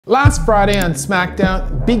Last Friday on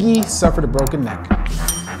SmackDown, Big E suffered a broken neck.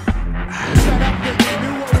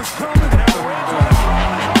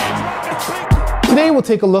 Today we'll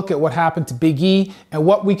take a look at what happened to Big E and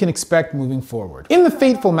what we can expect moving forward. In the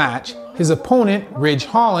fateful match, his opponent, Ridge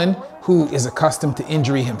Holland, who is accustomed to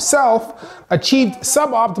injury himself, achieved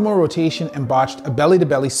suboptimal rotation and botched a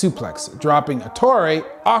belly-to-belly suplex, dropping Ettore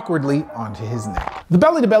awkwardly onto his neck. The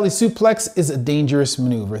belly-to-belly suplex is a dangerous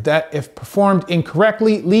maneuver that, if performed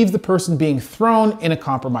incorrectly, leaves the person being thrown in a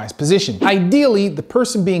compromised position. Ideally, the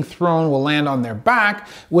person being thrown will land on their back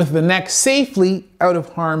with the neck safely out of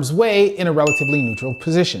harm's way in a relatively neutral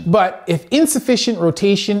position. But if insufficient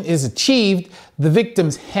rotation is achieved, the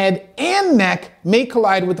victim's head and neck may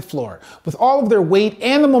collide with the floor, with all of their weight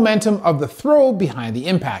and the momentum of the throw behind the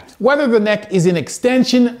impact. Whether the neck is in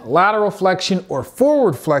extension, lateral flexion, or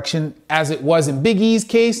forward flexion, as it was in Big E's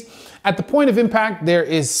case, at the point of impact, there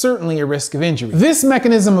is certainly a risk of injury. This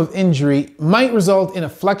mechanism of injury might result in a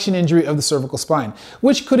flexion injury of the cervical spine,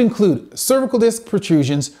 which could include cervical disc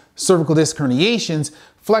protrusions, cervical disc herniations,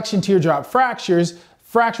 flexion teardrop fractures,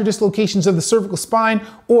 fracture dislocations of the cervical spine,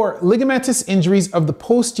 or ligamentous injuries of the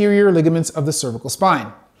posterior ligaments of the cervical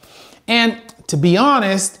spine. And to be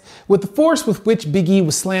honest, with the force with which Big E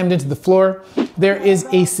was slammed into the floor, there is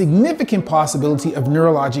a significant possibility of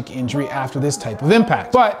neurologic injury after this type of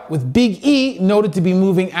impact. But with Big E noted to be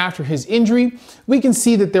moving after his injury, we can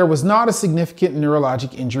see that there was not a significant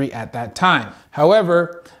neurologic injury at that time.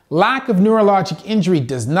 However, lack of neurologic injury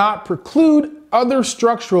does not preclude other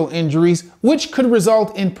structural injuries, which could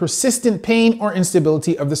result in persistent pain or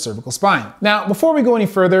instability of the cervical spine. Now, before we go any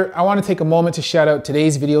further, I want to take a moment to shout out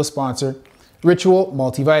today's video sponsor, Ritual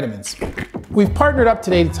Multivitamins. We've partnered up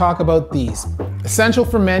today to talk about these, essential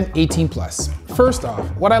for men 18+. First off,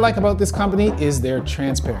 what I like about this company is their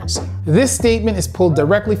transparency. This statement is pulled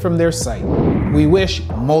directly from their site. We wish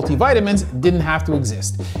multivitamins didn't have to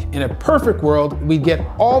exist. In a perfect world, we'd get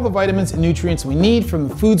all the vitamins and nutrients we need from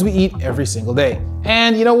the foods we eat every single day.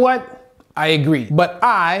 And you know what? I agree. But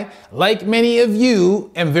I, like many of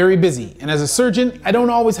you, am very busy. And as a surgeon, I don't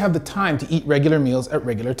always have the time to eat regular meals at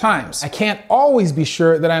regular times. I can't always be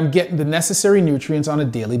sure that I'm getting the necessary nutrients on a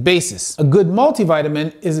daily basis. A good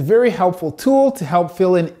multivitamin is a very helpful tool to help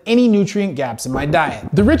fill in any nutrient gaps in my diet.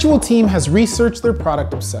 The Ritual team has researched their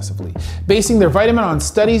product obsessively, basing their vitamin on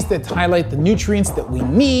studies that highlight the nutrients that we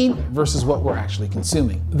need versus what we're actually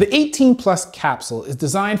consuming. The 18+ capsule is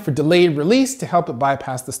designed for delayed release to help it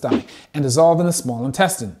bypass the stomach and dissolve in the small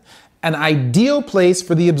intestine, an ideal place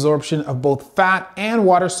for the absorption of both fat and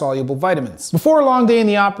water-soluble vitamins. Before a long day in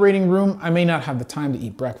the operating room, I may not have the time to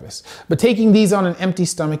eat breakfast, but taking these on an empty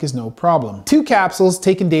stomach is no problem. 2 capsules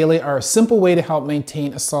taken daily are a simple way to help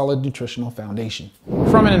maintain a solid nutritional foundation.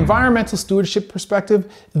 From an environmental stewardship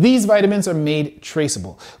perspective, these vitamins are made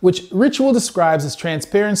traceable, which Ritual describes as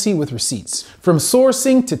transparency with receipts. From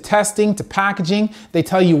sourcing to testing to packaging, they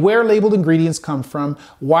tell you where labeled ingredients come from,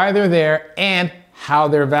 why they're there, and how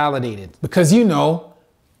they're validated. Because you know,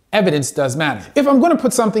 evidence does matter. If I'm going to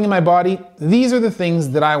put something in my body, these are the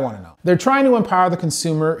things that I want to know. They're trying to empower the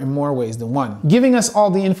consumer in more ways than one, giving us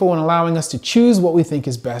all the info and allowing us to choose what we think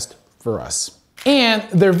is best for us. And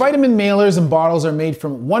their vitamin mailers and bottles are made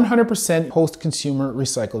from 100% post-consumer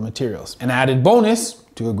recycled materials. An added bonus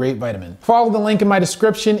to a great vitamin. Follow the link in my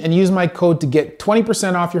description and use my code to get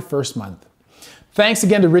 20% off your first month. Thanks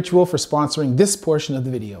again to Ritual for sponsoring this portion of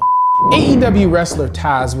the video. AEW wrestler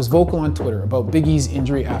Taz was vocal on Twitter about Big E's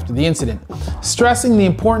injury after the incident, stressing the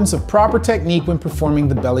importance of proper technique when performing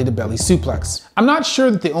the belly-to-belly suplex. I'm not sure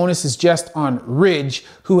that the onus is just on Ridge,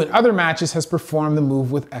 who in other matches has performed the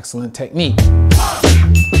move with excellent technique.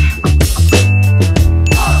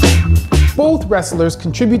 Both wrestlers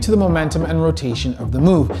contribute to the momentum and rotation of the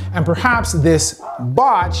move, and perhaps this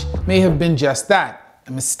botch may have been just that,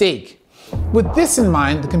 a mistake. With this in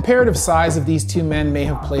mind, the comparative size of these two men may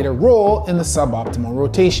have played a role in the suboptimal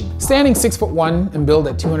rotation. Standing 6'1" and billed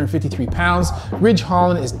at 253 pounds, Ridge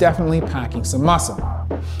Holland is definitely packing some muscle.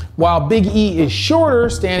 While Big E is shorter,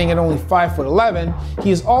 standing at only 5'11",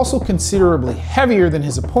 he is also considerably heavier than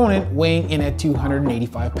his opponent, weighing in at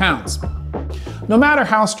 285 pounds. No matter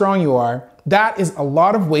how strong you are, that is a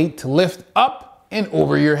lot of weight to lift up and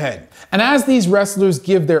over your head. And as these wrestlers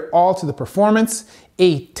give their all to the performance,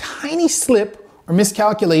 a tiny slip or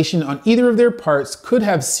miscalculation on either of their parts could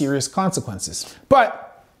have serious consequences.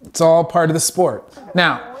 But it's all part of the sport.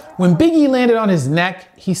 Now, when Big E landed on his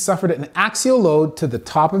neck, he suffered an axial load to the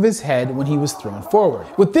top of his head when he was thrown forward.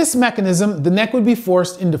 With this mechanism, the neck would be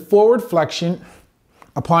forced into forward flexion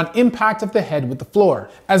upon impact of the head with the floor.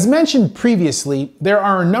 As mentioned previously, there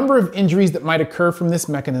are a number of injuries that might occur from this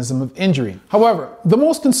mechanism of injury. However, the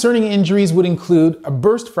most concerning injuries would include a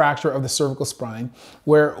burst fracture of the cervical spine,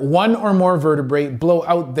 where one or more vertebrae blow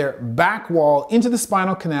out their back wall into the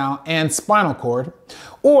spinal canal and spinal cord,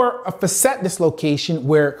 or a facet dislocation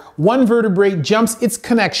where one vertebrae jumps its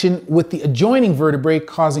connection with the adjoining vertebrae,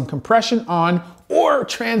 causing compression on or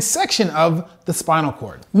transection of the spinal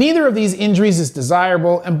cord. Neither of these injuries is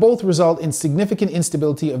desirable, and both result in significant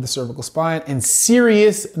instability of the cervical spine and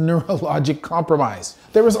serious neurologic compromise.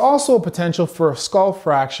 There is also a potential for a skull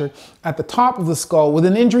fracture at the top of the skull with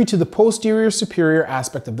an injury to the posterior superior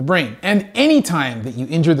aspect of the brain. And anytime that you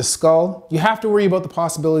injure the skull, you have to worry about the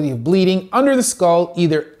possibility of bleeding under the skull,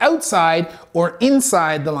 either outside or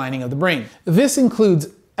inside the lining of the brain. This includes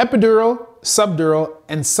epidural, subdural,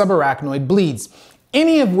 and subarachnoid bleeds,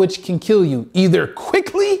 any of which can kill you either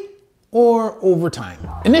quickly or over time.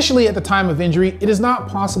 Initially, at the time of injury, it is not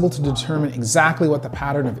possible to determine exactly what the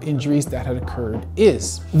pattern of injuries that had occurred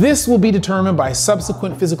is. This will be determined by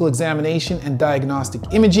subsequent physical examination and diagnostic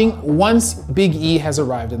imaging once Big E has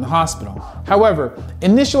arrived in the hospital. However,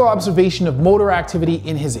 initial observation of motor activity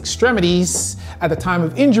in his extremities at the time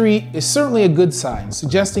of injury is certainly a good sign,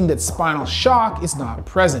 suggesting that spinal shock is not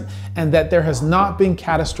present and that there has not been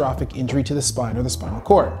catastrophic injury to the spine or the spinal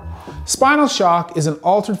cord. Spinal shock is an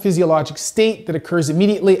altered physiologic state that occurs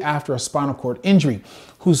immediately after a spinal cord injury,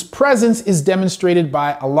 whose presence is demonstrated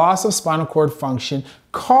by a loss of spinal cord function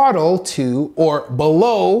caudal to or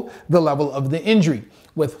below the level of the injury,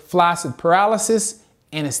 with flaccid paralysis,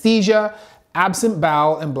 anesthesia, absent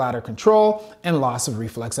bowel and bladder control, and loss of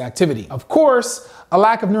reflex activity. Of course, a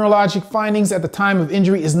lack of neurologic findings at the time of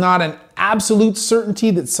injury is not an absolute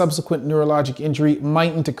certainty that subsequent neurologic injury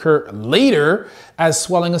mightn't occur later as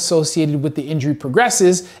swelling associated with the injury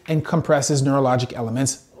progresses and compresses neurologic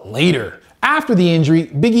elements later. After the injury,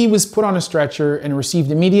 Big E was put on a stretcher and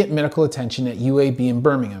received immediate medical attention at UAB in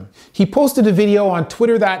Birmingham. He posted a video on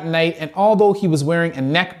Twitter that night, and although he was wearing a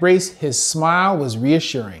neck brace, his smile was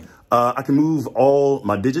reassuring. I can move all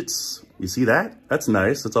my digits. You see that? That's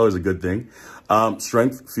nice. That's always a good thing.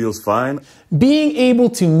 Strength feels fine. Being able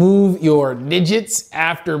to move your digits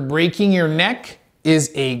after breaking your neck is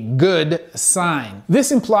a good sign.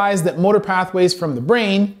 This implies that motor pathways from the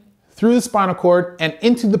brain through the spinal cord and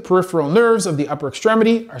into the peripheral nerves of the upper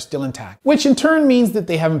extremity are still intact, which in turn means that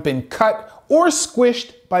they haven't been cut or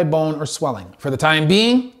squished by bone or swelling. For the time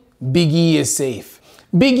being, Big E is safe.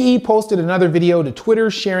 Big E posted another video to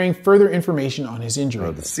Twitter sharing further information on his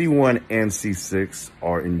injury. The C1 and C6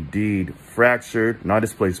 are indeed fractured, not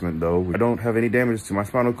displacement though. I don't have any damage to my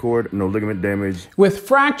spinal cord, no ligament damage. With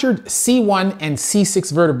fractured C1 and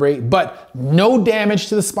C6 vertebrae, but no damage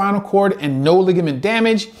to the spinal cord and no ligament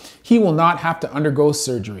damage, he will not have to undergo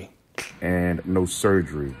surgery. And no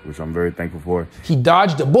surgery, which I'm very thankful for. He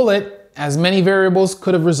dodged a bullet, as many variables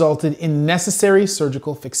could have resulted in necessary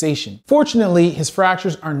surgical fixation. Fortunately, his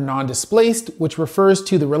fractures are non-displaced, which refers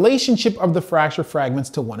to the relationship of the fracture fragments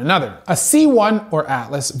to one another. A C1 or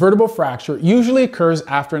atlas vertebral fracture usually occurs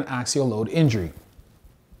after an axial load injury.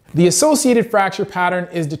 The associated fracture pattern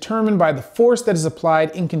is determined by the force that is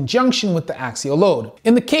applied in conjunction with the axial load.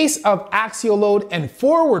 In the case of axial load and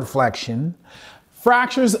forward flexion,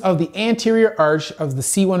 fractures of the anterior arch of the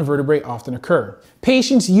C1 vertebrae often occur.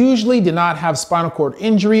 Patients usually do not have spinal cord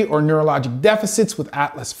injury or neurologic deficits with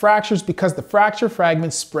atlas fractures because the fracture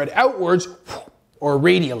fragments spread outwards or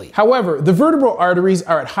radially. However, the vertebral arteries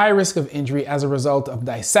are at high risk of injury as a result of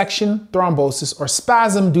dissection, thrombosis, or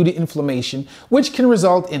spasm due to inflammation, which can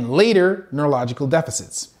result in later neurological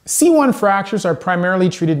deficits. C1 fractures are primarily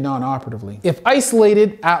treated non-operatively. If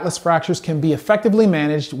isolated, atlas fractures can be effectively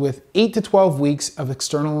managed with 8 to 12 weeks of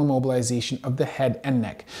external immobilization of the head and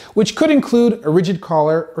neck, which could include a rigid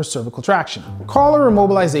collar or cervical traction. Collar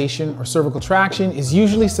immobilization or cervical traction is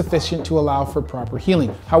usually sufficient to allow for proper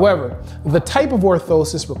healing. However, the type of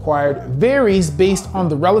orthosis required varies based on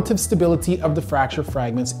the relative stability of the fracture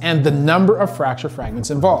fragments and the number of fracture fragments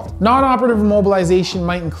involved. Non-operative immobilization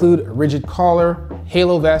might include a rigid collar,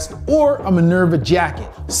 halo vest, or a Minerva jacket.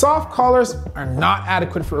 Soft collars are not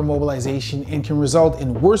adequate for immobilization and can result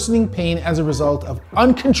in worsening pain as a result of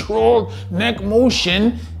uncontrolled neck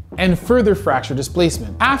motion and further fracture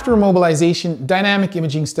displacement. After immobilization, dynamic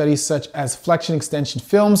imaging studies such as flexion extension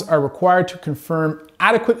films are required to confirm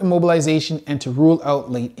adequate immobilization and to rule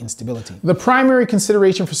out late instability. The primary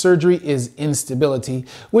consideration for surgery is instability,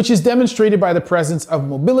 which is demonstrated by the presence of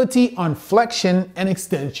mobility on flexion and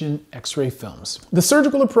extension X-ray films. The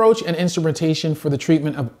surgical approach and instrumentation for the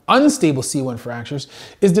treatment of unstable C1 fractures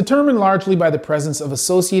is determined largely by the presence of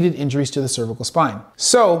associated injuries to the cervical spine.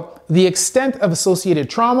 So, the extent of associated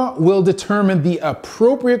trauma will determine the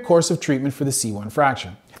appropriate course of treatment for the C1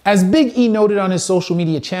 fracture. As Big E noted on his social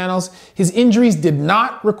media channels, his injuries did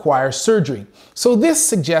not require surgery, so this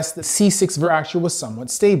suggests that C6 fracture was somewhat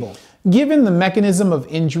stable. Given the mechanism of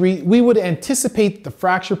injury, we would anticipate the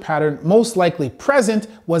fracture pattern most likely present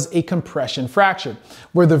was a compression fracture,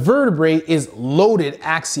 where the vertebrae is loaded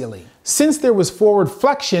axially. Since there was forward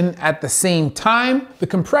flexion at the same time, the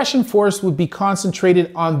compression force would be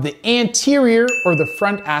concentrated on the anterior or the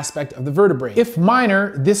front aspect of the vertebrae. If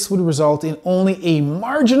minor, this would result in only a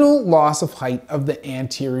marginal loss of height of the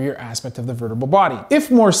anterior aspect of the vertebral body. If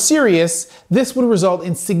more serious, this would result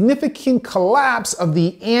in significant collapse of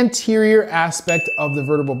the anterior aspect of the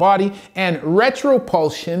vertebral body and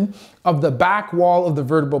retropulsion of the back wall of the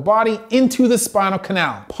vertebral body into the spinal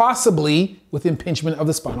canal, possibly with impingement of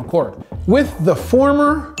the spinal cord. With the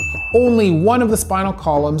former, only one of the spinal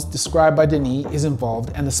columns described by Denis is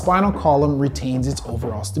involved and the spinal column retains its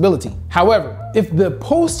overall stability. However, if the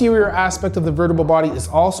posterior aspect of the vertebral body is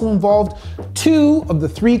also involved, 2 of the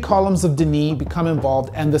 3 columns of Denis become involved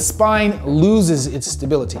and the spine loses its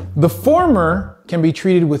stability. The former can be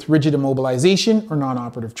treated with rigid immobilization or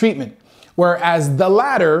non-operative treatment, whereas the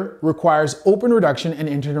latter requires open reduction and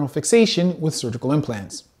internal fixation with surgical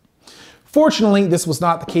implants. Fortunately, this was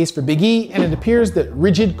not the case for Big E, and it appears that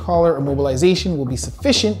rigid collar immobilization will be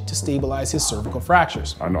sufficient to stabilize his cervical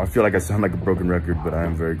fractures. I know I feel like I sound like a broken record, but I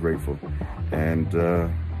am very grateful, and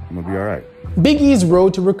I'm gonna be all right. Big E's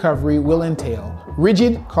road to recovery will entail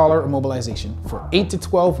rigid collar immobilization for 8 to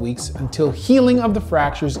 12 weeks until healing of the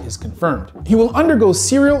fractures is confirmed. He will undergo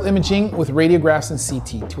serial imaging with radiographs and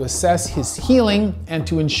CT to assess his healing and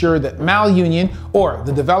to ensure that malunion or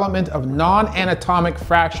the development of non-anatomic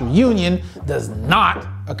fracture union does not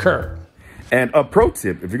occur. And a pro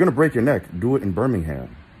tip, if you're gonna break your neck, do it in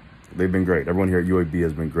Birmingham. They've been great. Everyone here at UAB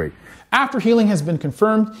has been great. After healing has been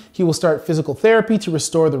confirmed, he will start physical therapy to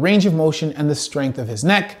restore the range of motion and the strength of his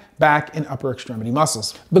neck, back, and upper extremity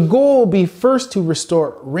muscles. The goal will be first to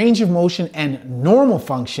restore range of motion and normal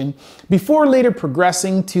function before later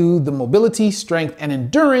progressing to the mobility, strength, and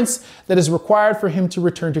endurance that is required for him to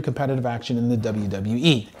return to competitive action in the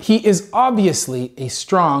WWE. He is obviously a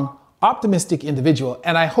strong, optimistic individual,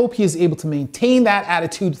 and I hope he is able to maintain that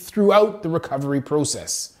attitude throughout the recovery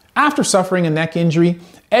process. After suffering a neck injury,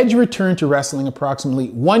 Edge returned to wrestling approximately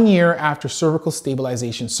 1 year after cervical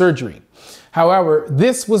stabilization surgery. However,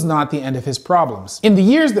 this was not the end of his problems. In the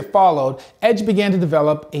years that followed, Edge began to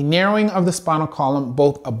develop a narrowing of the spinal column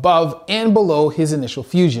both above and below his initial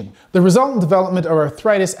fusion. The resultant development of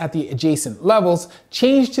arthritis at the adjacent levels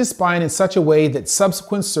changed his spine in such a way that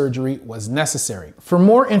subsequent surgery was necessary. For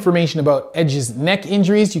more information about Edge's neck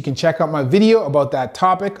injuries, you can check out my video about that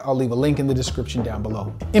topic. I'll leave a link in the description down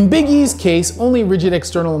below. In Big E's case, only rigid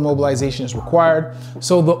external immobilization is required,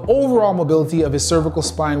 so the overall mobility of his cervical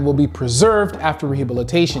spine will be preserved after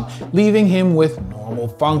rehabilitation, leaving him with normal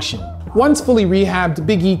function. Once fully rehabbed,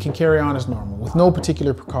 Big E can carry on as normal, with no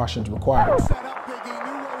particular precautions required.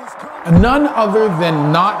 None other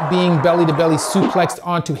than not being belly-to-belly suplexed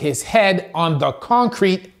onto his head on the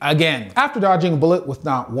concrete again. After dodging a bullet with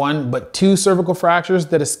not 1, but 2 cervical fractures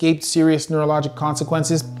that escaped serious neurologic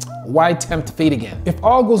consequences, why tempt fate again? If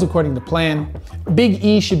all goes according to plan, Big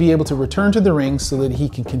E should be able to return to the ring so that he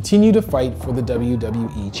can continue to fight for the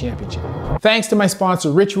WWE Championship. Thanks to my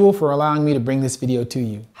sponsor Ritual for allowing me to bring this video to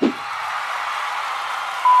you.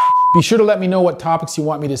 Be sure to let me know what topics you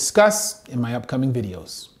want me to discuss in my upcoming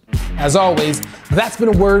videos. As always, that's been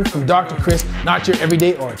a word from Dr. Chris, not your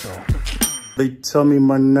everyday ortho. They tell me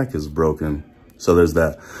my neck is broken, so there's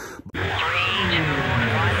that.